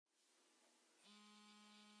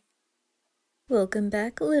Welcome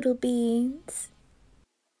back, little beans.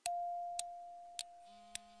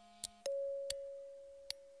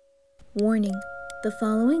 Warning. The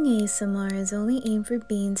following ASMR is only aimed for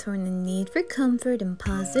beans who are in the need for comfort and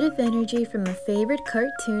positive energy from a favorite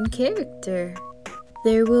cartoon character.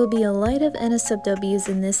 There will be a light of NSFWs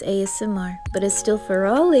in this ASMR, but it's still for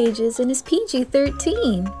all ages and is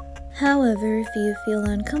PG-13. However, if you feel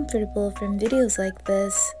uncomfortable from videos like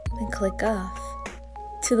this, then click off.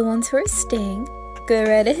 To the ones who are staying, go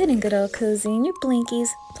right ahead and get all cozy in your blankies,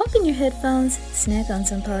 pop in your headphones, snack on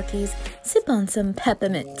some Pockies, sip on some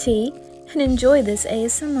peppermint tea, and enjoy this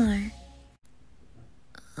ASMR.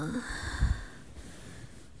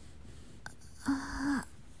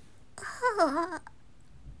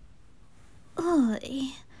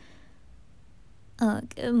 Oi. Oh,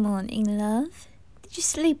 good morning, love. Did you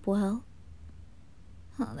sleep well?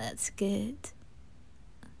 Oh, that's good.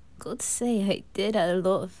 Got to say, I did have a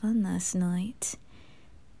lot of fun last night.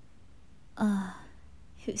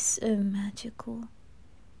 It was so magical.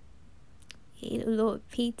 Ate a lot of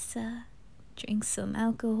pizza, drank some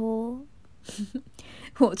alcohol,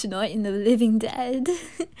 watched Night in the Living Dead.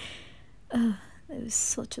 Oh, it was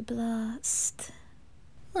such a blast.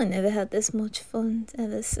 I never had this much fun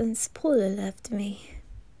ever since Paula left me.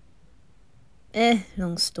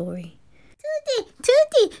 Long story.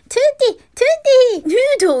 Tootie!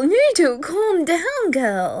 Noodle, calm down,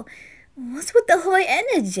 girl. What's with the high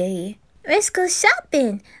energy? Let's go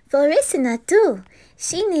shopping for Risina too.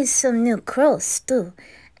 She needs some new clothes too.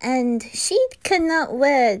 And she cannot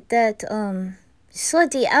wear that,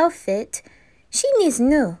 sweaty outfit. She needs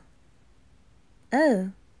new.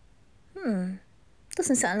 Oh.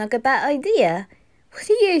 Doesn't sound like a bad idea. What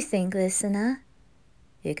do you think, listener?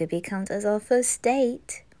 You could be counted as our first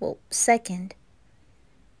date. Well, second.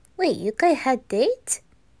 Wait, you guys had dates?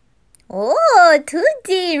 Oh,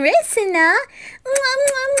 Tootie, listener.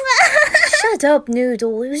 Shut up,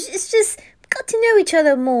 Noodle. It's just got to know each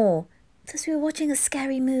other more. Plus we were watching a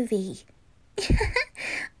scary movie.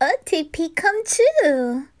 OTP come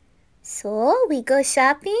true. So, we go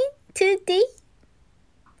shopping, Tootie?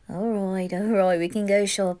 Alright, we can go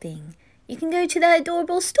shopping. You can go to that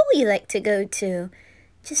adorable store you like to go to.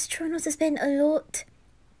 Just try not to spend a lot.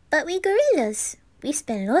 But we gorillas, we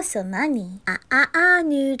spend lots of money.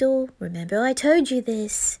 Noodle. Remember I told you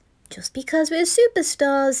this. Just because we're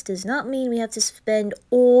superstars does not mean we have to spend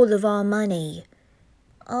all of our money.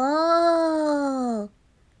 Oh.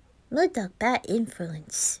 Murdoc, bad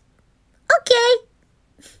influence. Okay.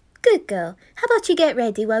 Good girl. How about you get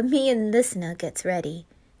ready while me and listener gets ready?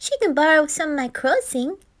 She can borrow some of my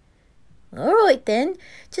clothing. Alright then.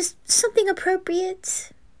 Just something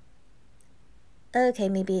appropriate. Okay,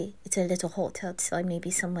 maybe it's a little hot outside,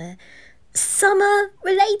 maybe somewhere summer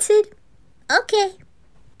related. Okay.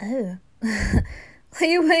 Oh. Are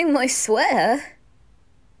you wearing my sweater?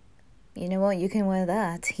 You know what, you can wear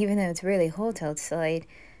that, even though it's really hot outside.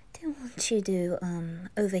 Don't want you to,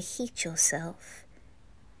 overheat yourself.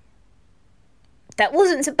 That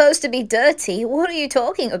wasn't supposed to be dirty. What are you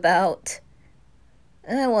talking about?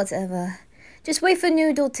 Whatever. Just wait for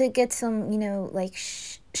Noodle to get some, like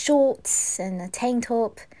shorts and a tank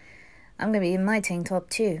top. I'm gonna be in my tank top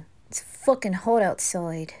too. It's fucking hot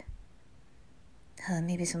outside.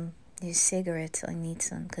 Maybe some new cigarettes. I need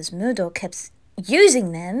some because Murdoc kept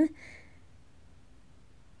using them.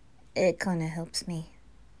 It kind of helps me.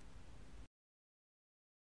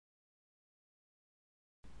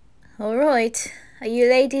 Alright, are you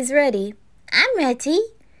ladies ready? I'm ready.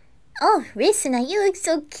 Oh, Risina, you look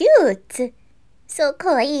so cute. So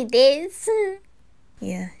kawaii desu.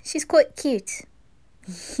 Yeah, she's quite cute.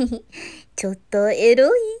 Chotto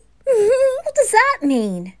eroi. What does that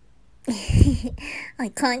mean? I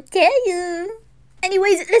can't tell you.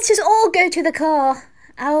 Anyways, let's just all go to the car.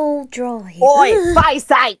 I'll drive. Oi, face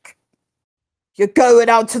sake! You're going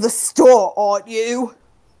out to the store, aren't you?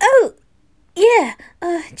 Oh, yeah.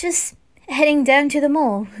 Just heading down to the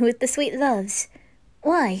mall with the sweet loves.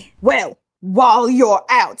 Why? Well, while you're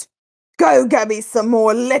out, go get me some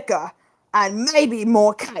more liquor and maybe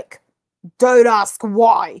more cake. Don't ask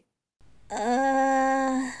why.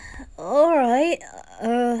 Alright.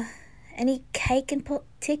 Any cake in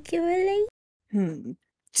particularly?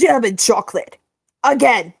 German chocolate.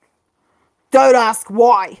 Again. Don't ask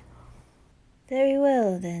why. Very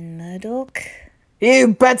well then, Murdoc.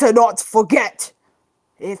 You better not forget.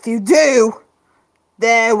 If you do,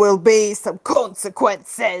 there will be some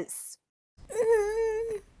consequences.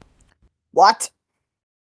 What?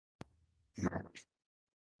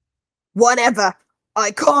 Whatever.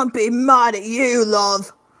 I can't be mad at you,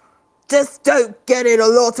 love. Just don't get in a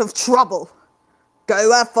lot of trouble.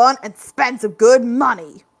 Go have fun and spend some good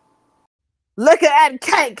money. Look at that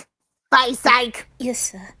cake, face ache.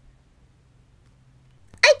 Yes, sir.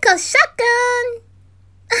 I got shotgun.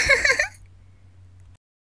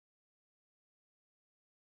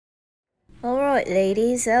 Alright,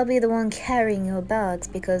 ladies, I'll be the one carrying your bags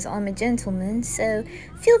because I'm a gentleman, so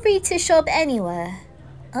feel free to shop anywhere.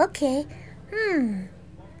 Okay.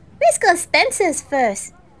 Let's go Spencer's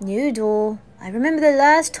first. Noodle, I remember the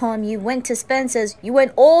last time you went to Spencer's, you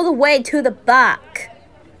went all the way to the back.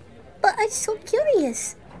 But I'm so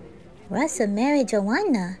curious. What's a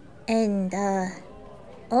marijuana? And,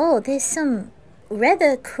 oh, there's some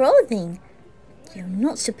leather clothing. You're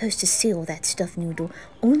not supposed to see all that stuff, Noodle.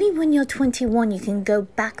 Only when you're 21 you can go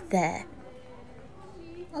back there.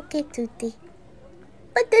 Okay, Tutti.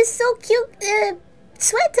 But there's so cute,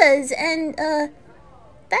 sweaters and,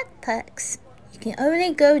 backpacks. You can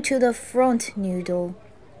only go to the front, Noodle.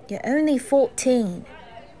 You're only 14.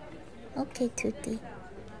 Okay, Tutti.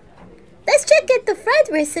 Let's check at the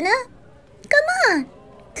front, listener. Come on.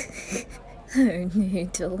 Oh,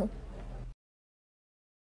 Noodle.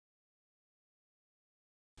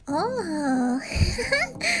 Oh,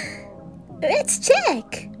 let's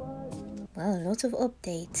check. Wow, lots of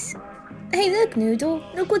updates. Hey, look, Noodle.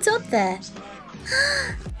 Look what's up there.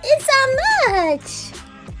 It's our merch.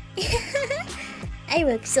 I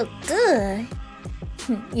look so good.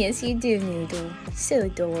 Yes, you do, Noodle. So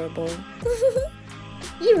adorable.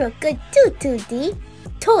 You look good too, Tutti.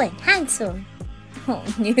 Tall and handsome. Oh,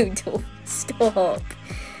 Noodle, stop.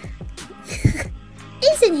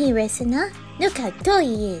 Isn't he, listener? Look how tall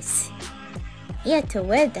he is. He had to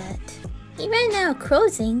wear that. He ran out of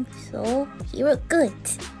clothing, so he looked good.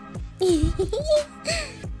 You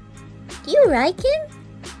like him?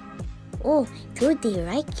 Oh, Tutti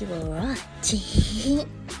like you a lot.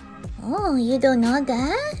 Oh, you don't know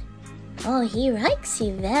that? Oh, he likes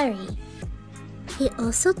you very. He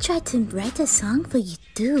also tried to write a song for you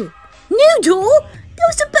too. Noodle! That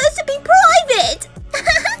was supposed to be private!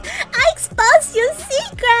 I exposed your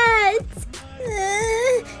secrets!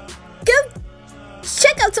 Go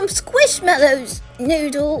check out some squishmallows,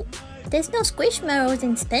 Noodle. There's no squishmallows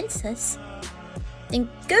in Spencer's. Then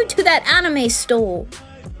go to that anime store.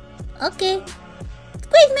 Okay.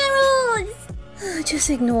 Squishmallows! Just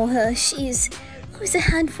ignore her. She's always a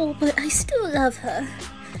handful, but I still love her.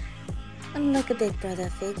 I'm like a big brother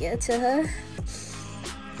figure to her.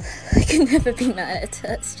 I can never be mad at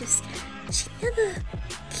her. It's just she never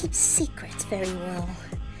keeps secrets very well.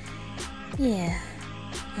 Yeah.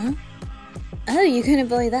 Huh? Oh, you're gonna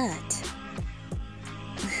buy that.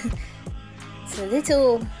 It's a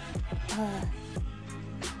little...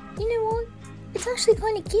 you know what? It's actually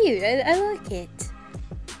kind of cute. I like it.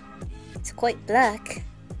 It's quite black,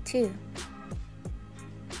 too.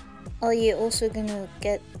 Are you also gonna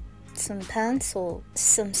get some pants or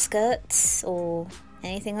some skirts or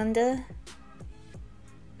anything under?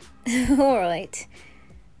 Alright.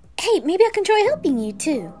 Hey, maybe I can try helping you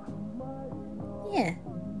too. Yeah.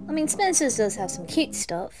 I mean, Spencer's does have some cute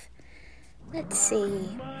stuff. Let's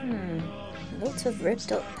see. Lots of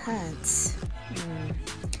ripped up pants.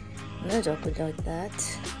 Murdoc would like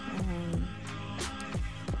that.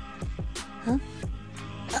 Huh?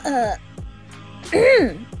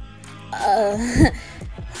 Are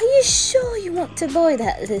you sure you want to buy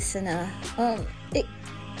that, listener? It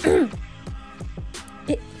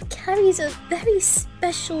it carries a very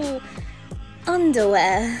special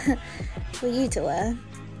underwear for you to wear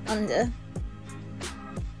under.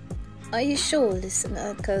 Are you sure,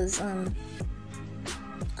 listener? Because I'm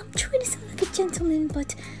trying to sound like a gentleman,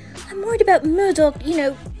 but I'm worried about Murdoc, you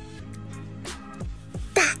know,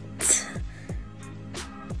 that.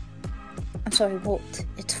 I'm sorry, what?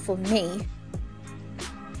 It's for me.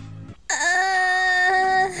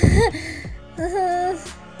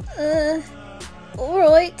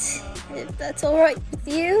 Alright, if that's alright with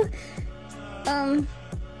you. I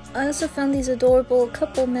also found these adorable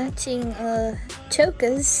couple matching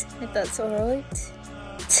chokers, if that's alright.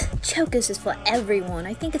 Chokers is for everyone.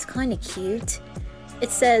 I think it's kind of cute.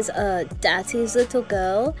 It says Daddy's little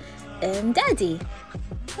girl and Daddy.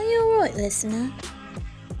 Are you alright, listener?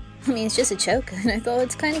 I mean, it's just a choker and I thought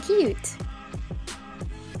it's kind of cute.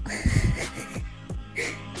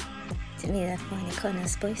 To me, I find it kind of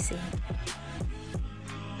spicy.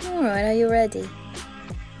 Alright, are you ready?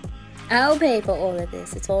 I'll pay for all of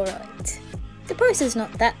this, it's alright. The price is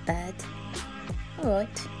not that bad.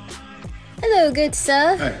 Alright. Hello, good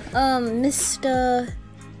sir. Hey. Mr.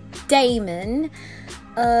 Damon.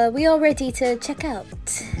 We are ready to check out.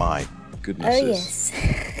 My goodness. Oh, yes.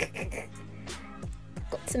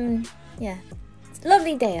 Got some, yeah. It's a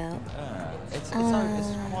lovely day out. It's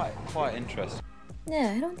quite interesting. No,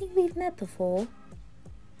 I don't think we've met before.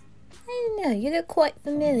 I don't know, you look quite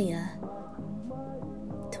familiar.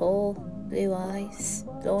 Tall, blue eyes,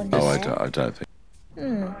 blonde hair. I don't think.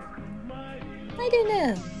 I don't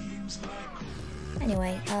know.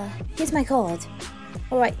 Anyway, here's my card.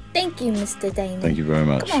 Alright, thank you, Mr. Damon. Thank you very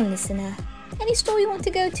much. Come on, listener. Any store you want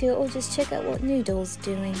to go to, or just check out what Noodle's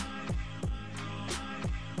doing?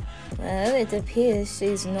 Well, it appears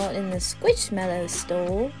she's not in the Squishmallow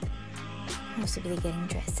store. Possibly getting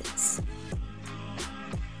dresses.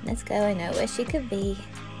 Let's go, I know where she could be.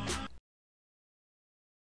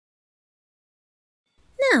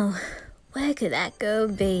 Now, where could that girl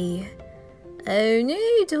be? Oh,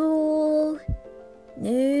 Noodle!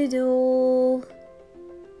 Noodle!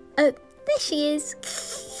 Oh, there she is!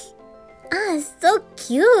 Ah, so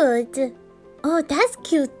cute! Oh, that's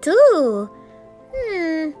cute too!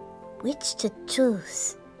 Which to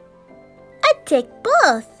choose? I'd take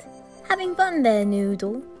both! Having fun there,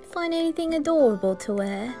 Noodle. Find anything adorable to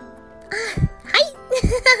wear? Ah, hi!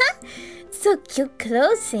 So cute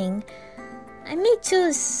clothing. I may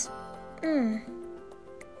choose...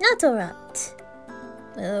 not alright.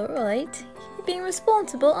 Well, alright. You're being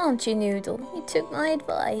responsible, aren't you, Noodle? You took my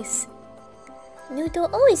advice. Noodle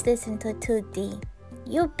always listen to Tutti.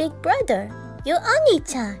 Your big brother. Your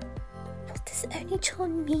Oni-chan. What does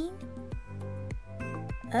Oni-chan mean?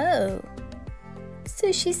 Oh.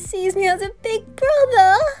 So she sees me as a big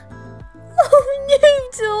brother? Oh,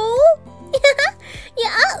 Noodle!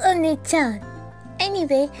 Yeah, Oni-chan.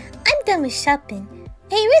 Anyway, I'm done with shopping.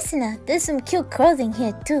 Hey, listener, there's some cute clothing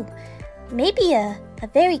here too. Maybe a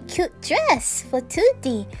very cute dress for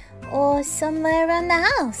Tutti or somewhere around the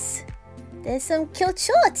house. There's some cute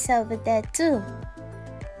shorts over there too.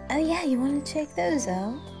 Oh yeah, you want to check those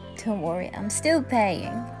out? Don't worry, I'm still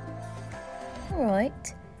paying.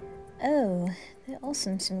 Alright. Oh, there are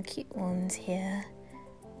also some cute ones here.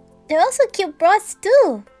 There are also cute bras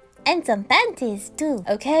too. And some panties too.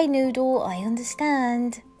 Okay, Noodle, I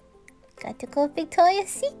understand. Got to go Victoria's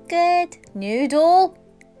Secret. Noodle,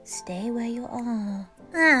 stay where you are.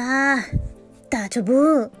 Ah,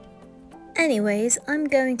 dajabu. Anyways, I'm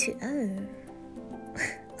going to... Oh.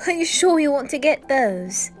 Are you sure you want to get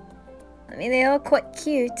those? I mean, they are quite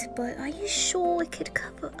cute, but are you sure it could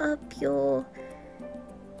cover up your...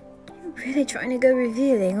 You're really trying to go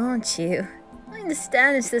revealing, aren't you? I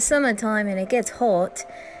understand it's the summertime and it gets hot.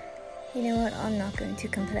 You know what? I'm not going to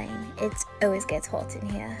complain. It always gets hot in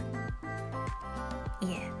here.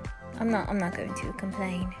 Yeah, I'm not going to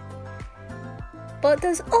complain. But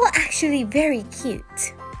those are actually very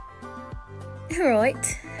cute.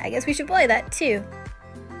 Alright, I guess we should buy that too.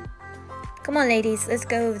 Come on, ladies, let's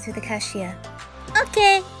go over to the cashier.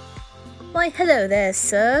 Okay. Why, hello there,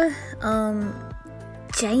 sir.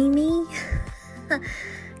 Jamie?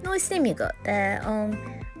 Nice name you got there.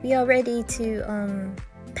 We are ready to,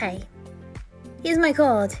 pay. Here's my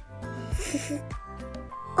card.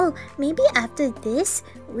 Oh, maybe after this,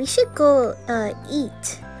 we should go,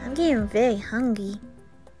 eat. I'm getting very hungry.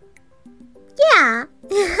 Yeah.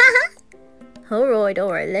 Alright,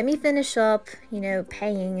 let me finish up,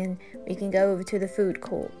 paying, and we can go over to the food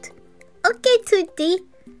court. Okay, Tutti.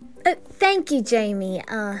 Oh, thank you, Jamie.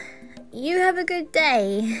 You have a good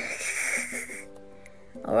day.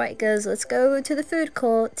 Alright, girls, let's go over to the food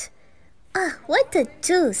court. What to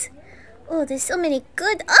choose? Oh, there's so many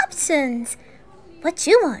good options. What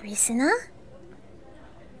you want, Risina?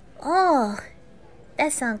 Oh,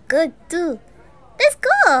 that sounds good too. Let's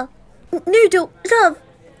go. Noodle, love.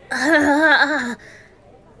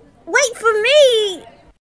 Wait for me!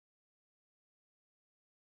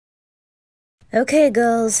 Okay,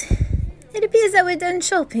 girls. It appears that we're done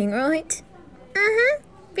shopping, right?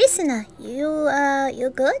 Risina, you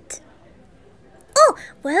good? Oh,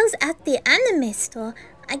 Wells at the anime store.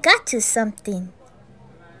 I got you something.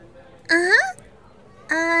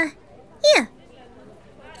 Yeah.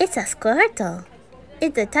 It's a Squirtle.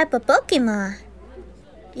 It's a type of Pokemon.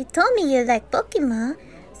 You told me you like Pokemon,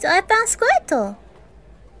 so I found Squirtle.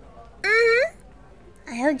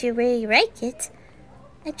 I heard you really like it.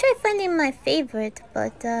 I tried finding my favorite,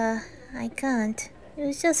 but I can't. It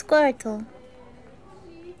was just Squirtle.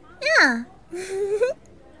 Yeah.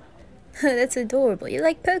 That's adorable. You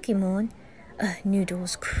like Pokemon?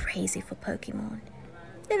 Noodle's crazy for Pokemon.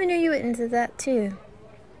 Never knew you were into that too.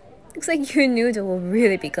 Looks like you and Noodle will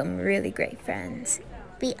really become really great friends.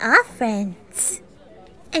 We are friends.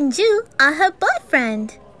 And you are her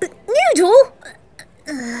boyfriend. Noodle!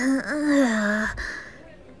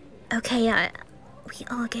 Okay, we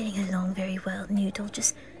are getting along very well, Noodle.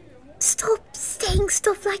 Just stop saying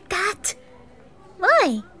stuff like that.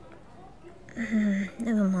 Why?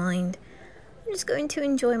 Never mind. I'm just going to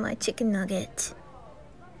enjoy my chicken nugget.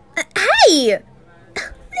 Hey!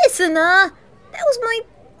 Listener! That was my...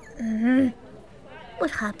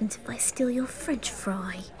 What happens if I steal your French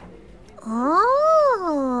fry?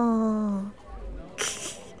 Oh!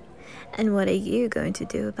 And what are you going to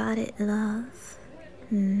do about it, love?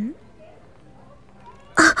 You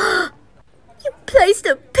placed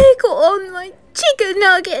a pickle on my chicken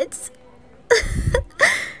nuggets!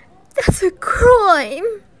 That's a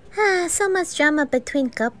crime! So much drama between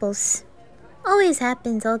couples. Always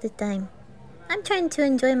happens all the time. I'm trying to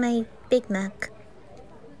enjoy my Big Mac.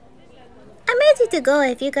 I'm ready to go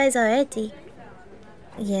if you guys are ready.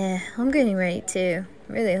 Yeah, I'm getting ready too.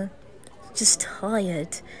 Really, just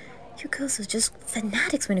tired. You girls are just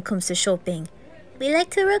fanatics when it comes to shopping. We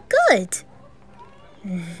like to look good.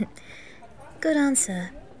 Good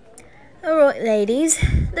answer. Alright, ladies,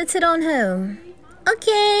 let's head on home.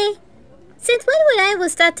 Okay. Since when would I will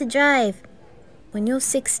start to drive? When you're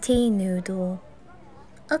 16, Noodle.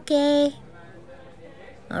 Okay.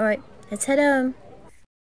 Alright, let's head home.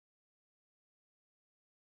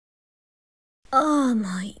 Oh,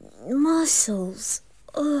 my muscles.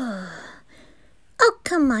 Ugh. Oh,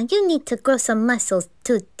 come on. You need to grow some muscles,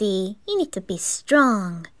 Tutti. You need to be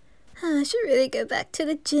strong. I should really go back to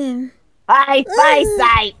the gym. Hey, face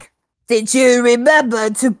ache! Did you remember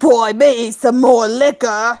to pour me some more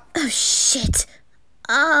liquor? Oh, shit.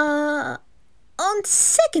 On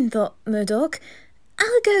second thought, Murdoc,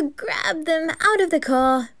 I'll go grab them out of the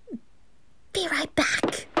car. Be right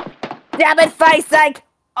back. Damn it, face ache!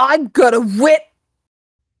 I'm gonna whip.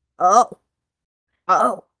 Oh.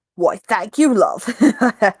 Why, thank you, love.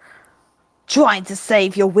 Trying to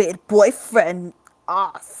save your weird boyfriend,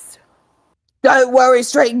 us. Don't worry,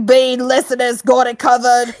 Straight Bean, listeners got it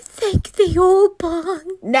covered. Thank the Albarn.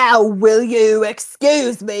 Now, will you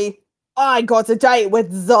excuse me? I got a date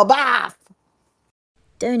with the bath.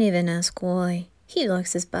 Don't even ask why. He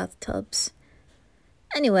likes his bathtubs.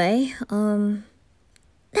 Anyway,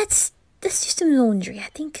 let's do some laundry. I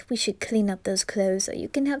think we should clean up those clothes so you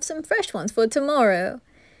can have some fresh ones for tomorrow.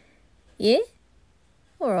 Yeah?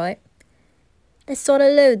 Alright. Let's start a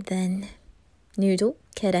load then. Noodle,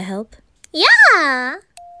 care to help? Yeah!